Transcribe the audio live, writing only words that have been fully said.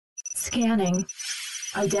Scanning.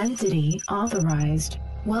 Identity authorized.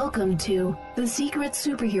 Welcome to the Secret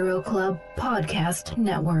Superhero Club Podcast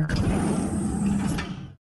Network.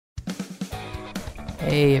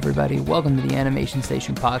 Hey everybody, welcome to the Animation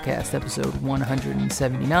Station Podcast, episode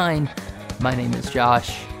 179. My name is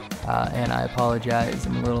Josh, and I apologize,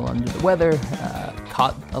 I'm a little under the weather.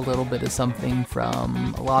 Caught a little bit of something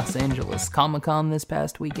from Los Angeles Comic-Con this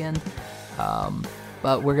past weekend.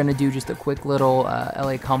 But we're going to do just a quick little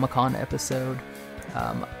LA Comic-Con episode.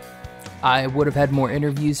 I would have had more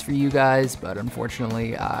interviews for you guys, but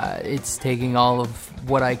unfortunately it's taking all of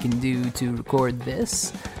what I can do to record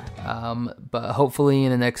this. But hopefully in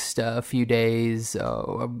the next few days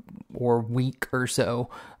or week or so,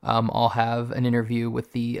 I'll have an interview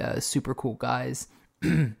with the super cool guys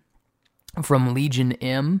from Legion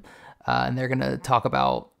M, and they're going to talk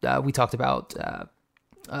about, we talked about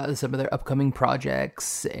some of their upcoming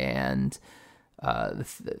projects and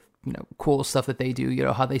cool stuff that they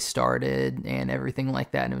do, how they started and everything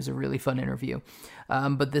like that. And it was a really fun interview.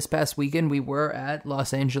 But this past weekend we were at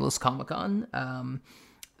Los Angeles Comic-Con.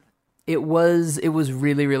 It was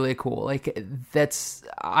really, really cool. Like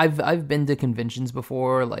I've been to conventions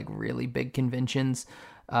before, like really big conventions.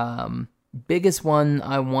 Biggest one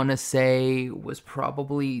I want to say was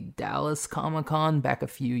probably Dallas Comic-Con back a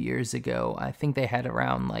few years ago. I think they had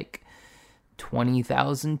around like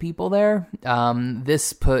 20,000 people there.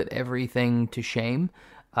 This put everything to shame.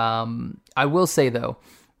 I will say though,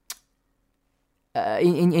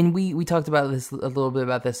 and we talked about this a little bit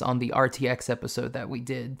about this on the RTX episode that we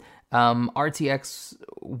did. RTX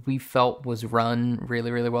we felt was run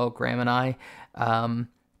really, really well, Graham and I.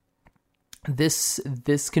 This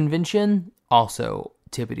convention also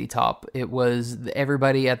tippity top. It was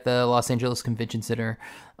everybody at the Los Angeles Convention Center.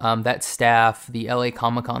 That staff, the LA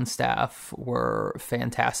Comic-Con staff, were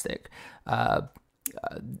fantastic.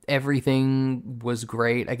 Everything was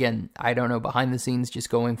great. Again, I don't know behind the scenes, just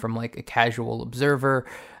going from like a casual observer.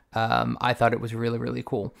 I thought it was really, really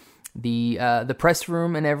cool. The press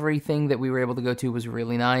room and everything that we were able to go to was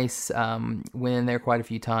really nice. Went in there quite a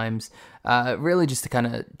few times, really just to kind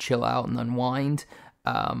of chill out and unwind.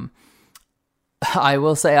 I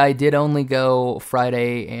will say I did only go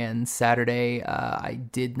Friday and Saturday. I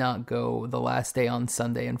did not go the last day on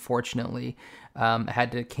Sunday, unfortunately. I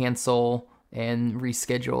had to cancel and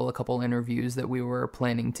reschedule a couple interviews that we were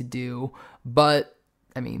planning to do. But,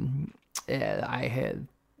 I mean, I had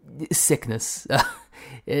sickness.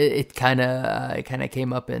 It kind of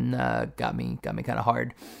came up and got me kind of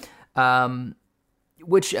hard.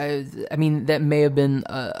 Which I mean, that may have been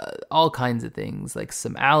all kinds of things, like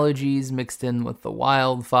some allergies mixed in with the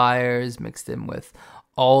wildfires, mixed in with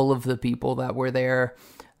all of the people that were there.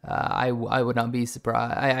 I would not be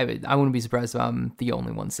surprised. I wouldn't be surprised if I'm the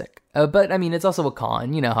only one sick. But I mean, it's also a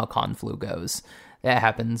con. You know how con flu goes. That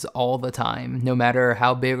happens all the time. No matter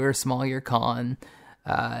how big or small your con,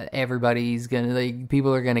 everybody's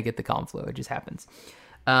people are gonna get the con flu. It just happens.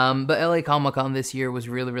 But LA Comic-Con this year was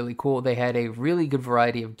really, really cool. They had a really good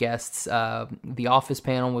variety of guests. The Office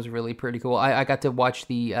panel was really pretty cool. I got to watch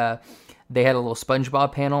they had a little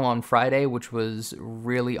SpongeBob panel on Friday, which was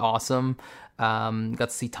really awesome. Got to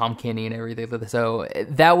see Tom Kenny and everything. So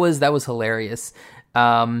that was hilarious.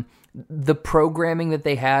 The programming that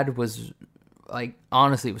they had was, like,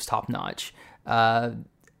 honestly, it was top notch.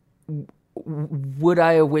 Would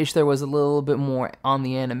I wish there was a little bit more on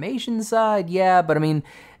the animation side? Yeah, but I mean,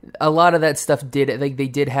 a lot of that stuff they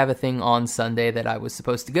did have a thing on Sunday that I was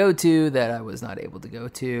supposed to go to that I was not able to go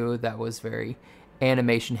to. That was very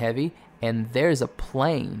animation heavy. And there's a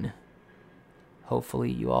plane. Hopefully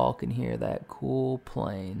you all can hear that cool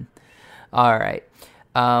plane. All right.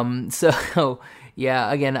 So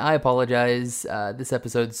yeah, again, I apologize. This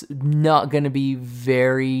episode's not going to be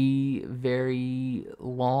very, very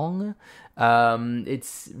long. We've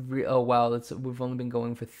only been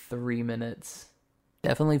going for 3 minutes.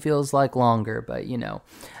 Definitely feels like longer, but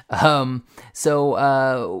one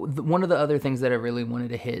of the other things that I really wanted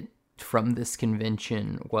to hit from this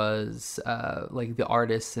convention was like the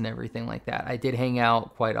artists and everything like that. I did hang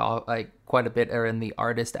out quite a bit in the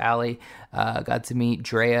artist alley. Got to meet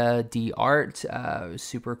Drea D Art.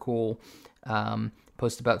 Super cool.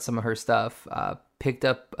 Posted about some of her stuff. Picked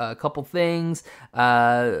up a couple things.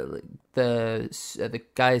 The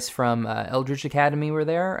guys from Eldritch Academy were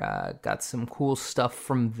there. Got some cool stuff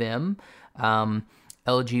from them.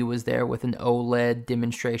 LG was there with an OLED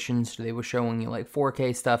demonstration, so they were showing you like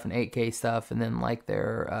 4K stuff and 8K stuff, and then like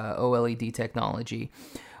their OLED technology,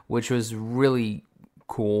 which was really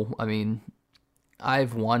cool. I mean,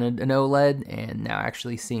 I've wanted an OLED, and now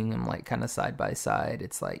actually seeing them like kind of side by side,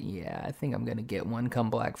 it's like, yeah, I think I'm going to get one come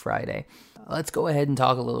Black Friday. Let's go ahead and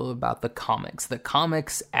talk a little about the comics. The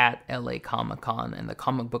comics at LA Comic-Con and the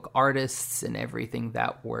comic book artists and everything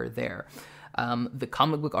that were there. The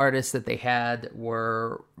comic book artists that they had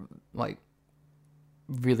were like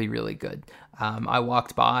really, really good. I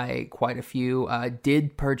walked by quite a few.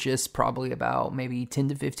 Did purchase probably about maybe 10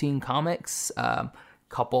 to 15 comics.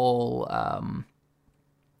 Couple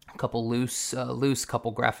loose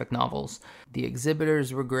couple graphic novels. The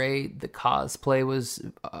exhibitors were great. The cosplay was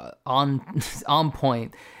on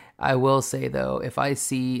point. I will say though, if I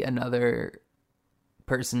see another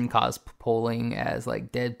person cosplaying as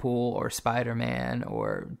like Deadpool or Spider-Man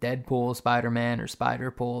or Deadpool, Spider-Man or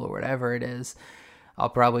Spider-Pool or whatever it is, I'll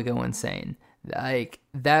probably go insane. Like,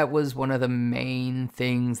 that was one of the main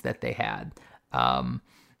things that they had.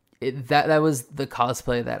 That was the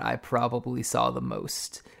cosplay that I probably saw the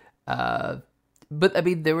most. But I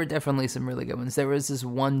mean, there were definitely some really good ones. There was this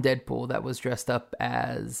one Deadpool that was dressed up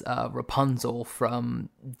as Rapunzel from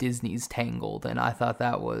Disney's Tangled, and I thought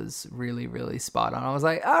that was really, really spot on. I was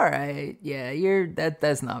like, all right, yeah,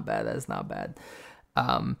 that's not bad. That's not bad.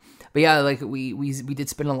 But yeah, like we did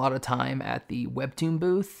spend a lot of time at the Webtoon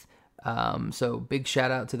booth. So big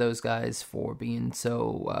shout out to those guys for being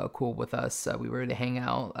so cool with us. We were to hang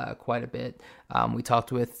out quite a bit. We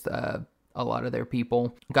talked with a lot of their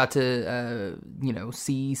people. Got to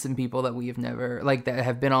see some people that we have never that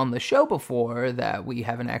have been on the show before that we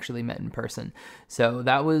haven't actually met in person. So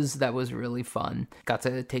that was really fun. Got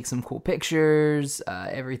to take some cool pictures,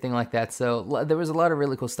 everything like that. So there was a lot of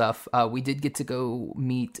really cool stuff. We did get to go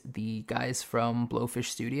meet the guys from Blowfish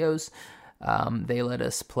Studios. They let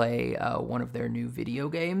us play one of their new video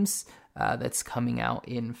games that's coming out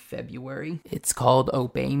in February. It's called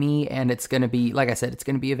Obey Me, and it's going to be, like I said, it's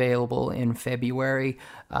going to be available in February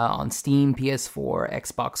on Steam, PS4,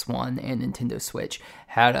 Xbox One, and Nintendo Switch.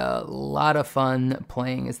 Had a lot of fun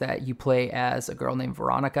playing as that. You play as a girl named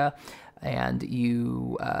Veronica, and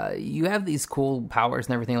you have these cool powers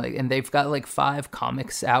and everything, and they've got 5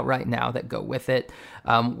 comics out right now that go with it.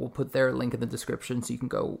 We'll put their link in the description so you can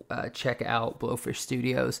go check out Blowfish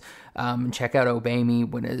Studios and check out Obey Me.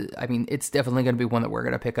 It's definitely going to be one that we're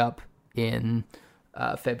going to pick up in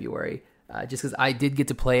February. Just because I did get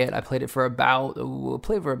to play it. I played it for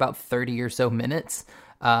about 30 or so minutes.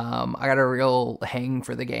 I got a real hang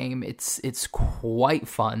for the game. It's quite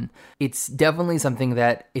fun. It's definitely something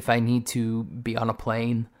that if I need to be on a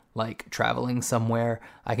plane, traveling somewhere,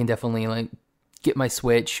 I can definitely get my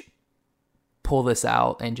Switch, pull this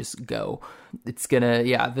out, and just go. It's gonna,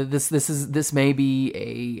 this may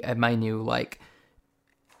be my new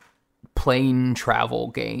plane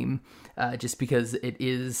travel game, just because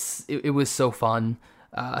it was so fun.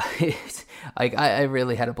 I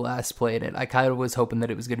really had a blast playing it. I kind of was hoping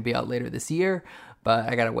that it was going to be out later this year, but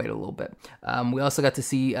I gotta wait a little bit. We also got to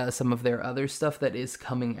see some of their other stuff that is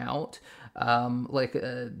coming out.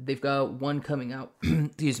 They've got one coming out.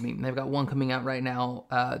 Excuse me. They've got one coming out right now.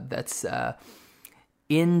 That's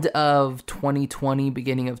end of 2020,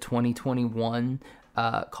 beginning of 2021.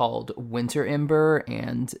 Called Winter Ember,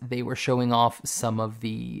 and they were showing off some of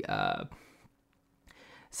the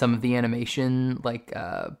animation,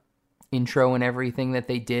 intro and everything that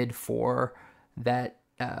they did for that,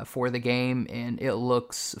 for the game, and it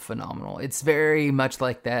looks phenomenal. It's very much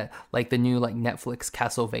like that, the new Netflix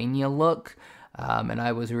Castlevania look, and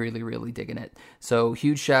I was really, really digging it. So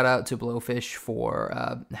huge shout out to Blowfish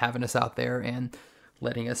for having us out there and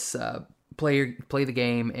letting us play the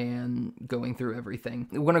game and going through everything.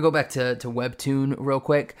 We're going to go back to Webtoon real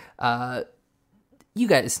quick. You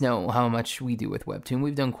guys know how much we do with Webtoon.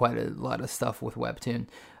 We've done quite a lot of stuff with Webtoon.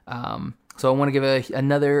 So I want to give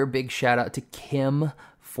another big shout out to Kim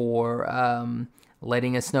for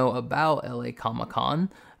letting us know about LA Comic-Con,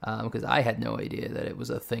 because I had no idea that it was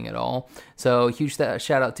a thing at all. So huge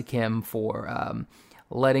shout out to Kim for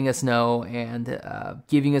letting us know and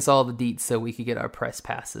giving us all the deets so we could get our press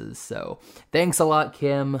passes. So thanks a lot,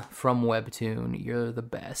 Kim from Webtoon. You're the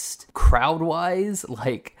best. Crowd-wise,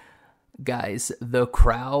 guys, the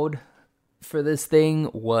crowd for this thing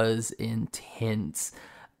was intense.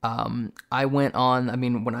 I went on,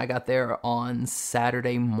 when I got there on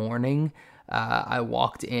Saturday morning, I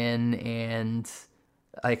walked in and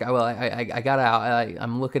I got out,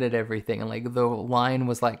 I'm looking at everything, and the line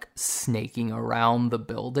was snaking around the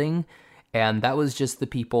building, and that was just the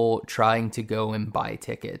people trying to go and buy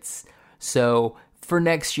tickets. So for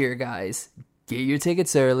next year, guys, get your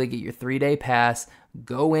tickets early, get your 3-day pass,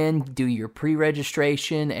 go in, do your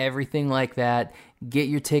pre-registration, everything like that, get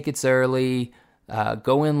your tickets early.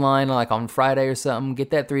 Go in line like on Friday or something,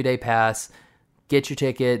 get that 3-day pass, get your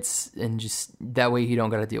tickets, and just that way you don't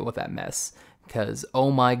got to deal with that mess. Because,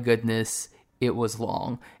 oh my goodness, it was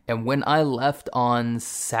long. And when I left on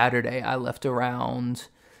Saturday, I left around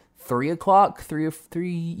 3 o'clock, 3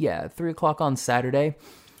 o'clock on Saturday.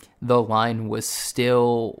 The line was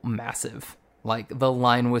still massive. Like, the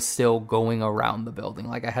line was still going around the building.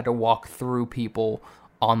 Like, I had to walk through people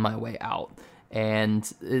on my way out. And,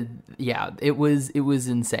 it was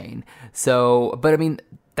insane. So, but I mean,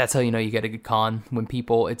 that's how you know you get a good con, when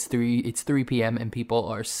people, it's 3 p.m. and people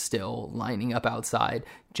are still lining up outside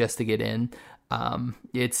just to get in.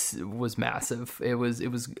 It was massive. It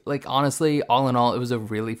was like, honestly, all in all, it was a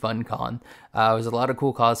really fun con. It was a lot of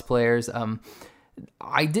cool cosplayers.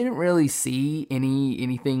 I didn't really see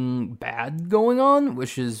anything bad going on,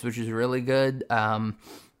 which is really good.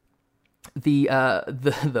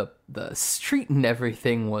 The street and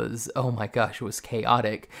everything was, oh my gosh, it was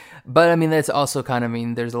chaotic. But I mean, that's also kind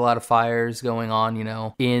of, there's a lot of fires going on,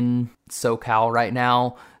 in SoCal right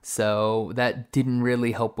now. So that didn't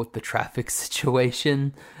really help with the traffic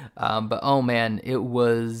situation. But oh man, it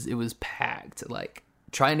was packed. Like,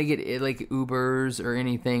 trying to get like Ubers or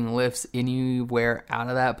anything, lifts anywhere out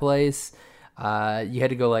of that place, you had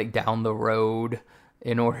to go like down the road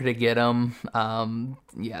in order to get them.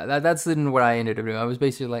 That's what I ended up doing. I was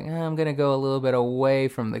basically like, I'm gonna go a little bit away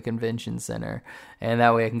from the convention center, and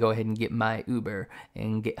that way I can go ahead and get my Uber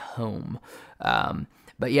and get home.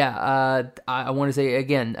 But yeah, I want to say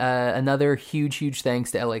again, another huge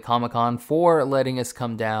thanks to LA Comic-Con for letting us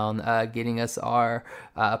come down, getting us our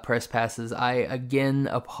press passes. I again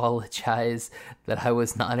apologize that I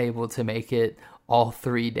was not able to make it all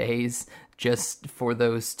 3 days just for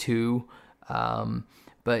those 2.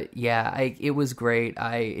 But yeah, it was great.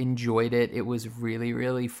 I enjoyed it. It was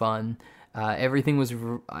really fun. Everything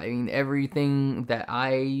that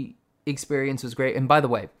I experienced was great. And by the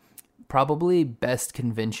way, probably best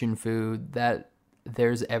convention food that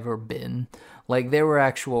there's ever been. Like, there were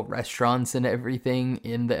actual restaurants and everything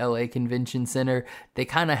in the LA Convention Center. They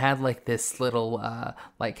kind of had like this little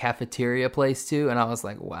like cafeteria place too, and I was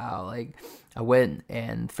like, wow. Like, I went,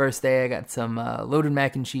 and first day I got some loaded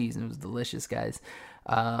mac and cheese, and it was delicious, guys.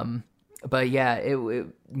 But yeah,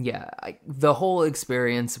 the whole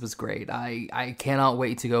experience was great. I cannot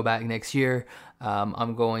wait to go back next year.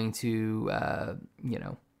 I'm going to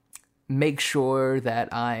make sure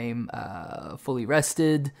that I'm fully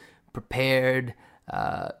rested, prepared,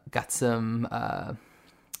 got some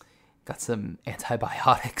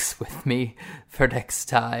antibiotics with me for next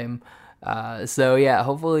time. So yeah,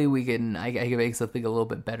 hopefully I can make something a little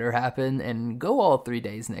bit better happen and go all 3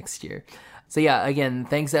 days next year. So yeah, again,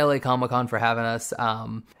 thanks to LA Comic-Con for having us.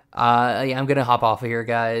 I'm gonna hop off of here,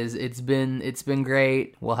 guys. It's been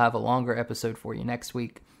great. We'll have a longer episode for you next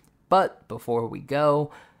week. But before we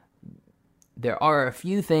go, there are a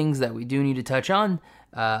few things that we do need to touch on.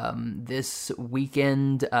 This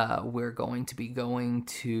weekend, we're going to be going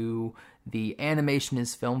to the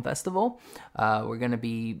Animationist Film Festival. We're going to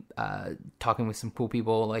be talking with some cool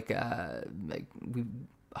people.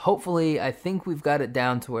 Hopefully, I think we've got it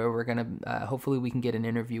down to where we're going to, hopefully we can get an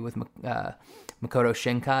interview with Makoto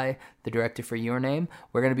Shinkai, the director for Your Name.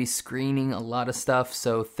 We're going to be screening a lot of stuff,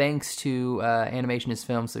 so thanks to Animationist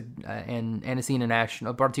Films and Annecy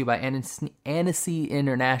International, brought to you by Annecy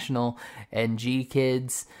International and G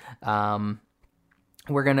Kids. They're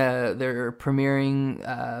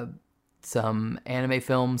premiering some anime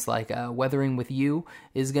films like Weathering with You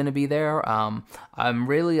is going to be there. I'm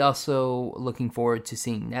really also looking forward to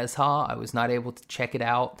seeing Nezha. I was not able to check it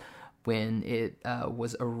out when it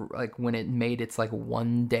when it made its like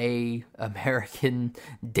 1 day American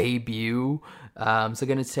debut. So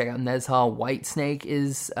going to check out Nezha. Whitesnake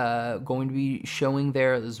is going to be showing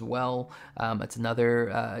there as well. It's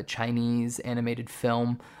another Chinese animated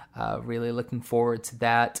film. Really looking forward to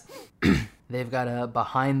that. They've got a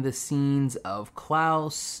behind the scenes of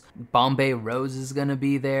Klaus. Bombay Rose is gonna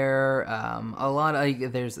be there.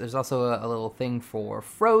 There's also a little thing for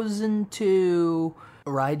Frozen 2.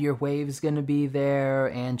 Ride Your Wave is gonna be there,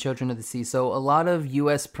 and Children of the Sea. So a lot of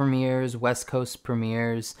U.S. premieres, West Coast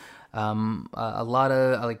premieres, a lot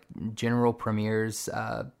of general premieres.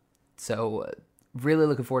 So really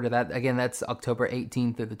looking forward to that. Again, that's October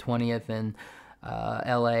 18th through the 20th in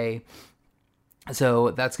LA. So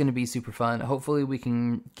that's going to be super fun. Hopefully we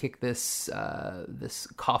can kick this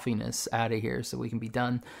coffeeness out of here so we can be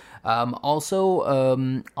done. Also,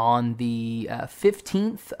 on the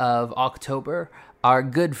 15th of October, our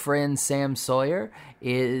good friend Sam Sawyer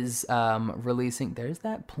is releasing, there's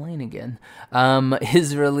that plane again,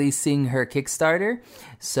 is releasing her Kickstarter.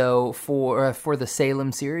 So for the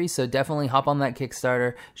Salem series, so definitely hop on that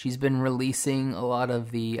Kickstarter. She's been releasing a lot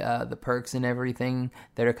of the perks and everything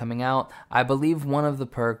that are coming out. I believe one of the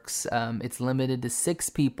perks, it's limited to 6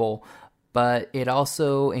 people, but it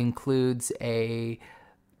also includes a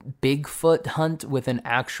Bigfoot hunt with an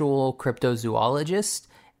actual cryptozoologist.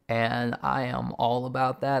 And I am all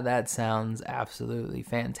about that. That sounds absolutely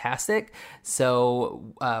fantastic.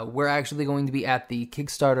 So we're actually going to be at the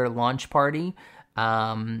Kickstarter launch party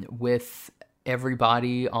with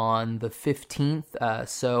everybody on the 15th.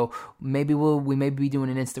 So maybe we may be doing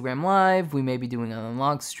an Instagram live. We may be doing an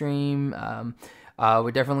unlock stream.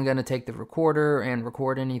 We're definitely going to take the recorder and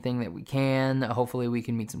record anything that we can. Hopefully we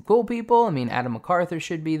can meet some cool people. I mean, Adam MacArthur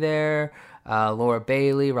should be there. Laura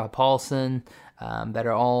Bailey, Rob Paulson. That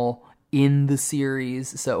are all in the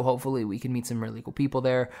series, so hopefully we can meet some really cool people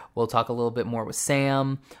there. We'll talk a little bit more with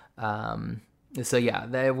Sam. So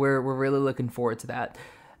yeah, we're really looking forward to that.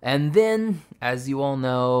 And then, as you all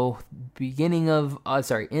know,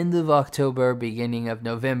 end of October, beginning of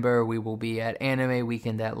November, we will be at Anime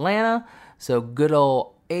Weekend Atlanta. So good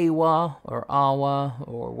old AWA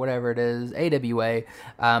or whatever it is, AWA,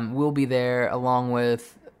 we'll be there along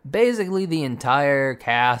with basically the entire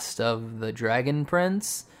cast of the Dragon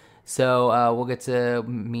Prince. So we'll get to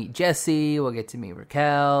meet Jesse, we'll get to meet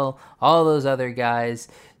Raquel, all those other guys.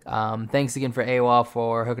 Thanks again for AWA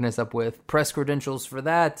for hooking us up with press credentials for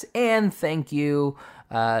that. And thank you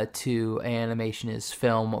to Animationist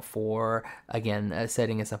Film for, again,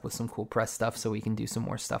 setting us up with some cool press stuff so we can do some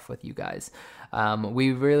more stuff with you guys.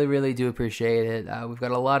 We really, really do appreciate it. We've got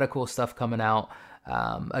a lot of cool stuff coming out.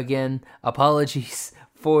 Again, apologies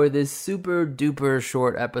for this super duper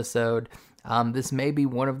short episode. This may be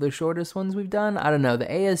one of the shortest ones we've done. I don't know. The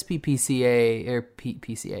ASPPCA or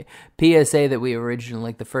PSA that we originally,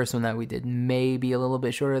 like the first one that we did, may be a little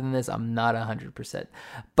bit shorter than this. I'm not 100%.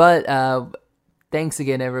 But thanks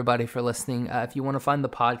again, everybody, for listening. If you want to find the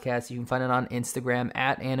podcast, you can find it on Instagram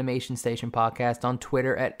at Animation Station Podcast, on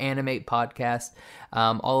Twitter at Animate Podcast.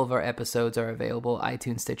 All of our episodes are available: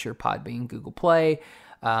 iTunes, Stitcher, Podbean, Google Play.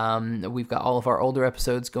 We've got all of our older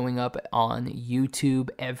episodes going up on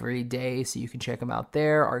YouTube every day, so you can check them out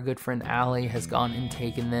there. Our good friend Allie has gone and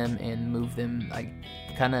taken them and moved them, like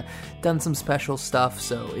kind of done some special stuff,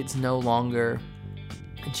 so it's no longer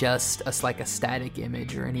just like a static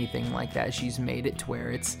image or anything like that. She's made it to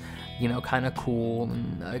where it's, kind of cool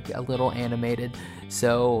and a little animated.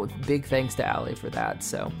 So big thanks to Allie for that.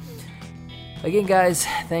 So again, guys,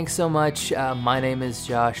 thanks so much. My name is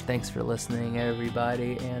Josh. Thanks for listening,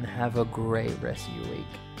 everybody, and have a great rest of your week.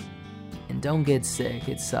 And don't get sick.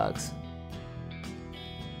 It sucks.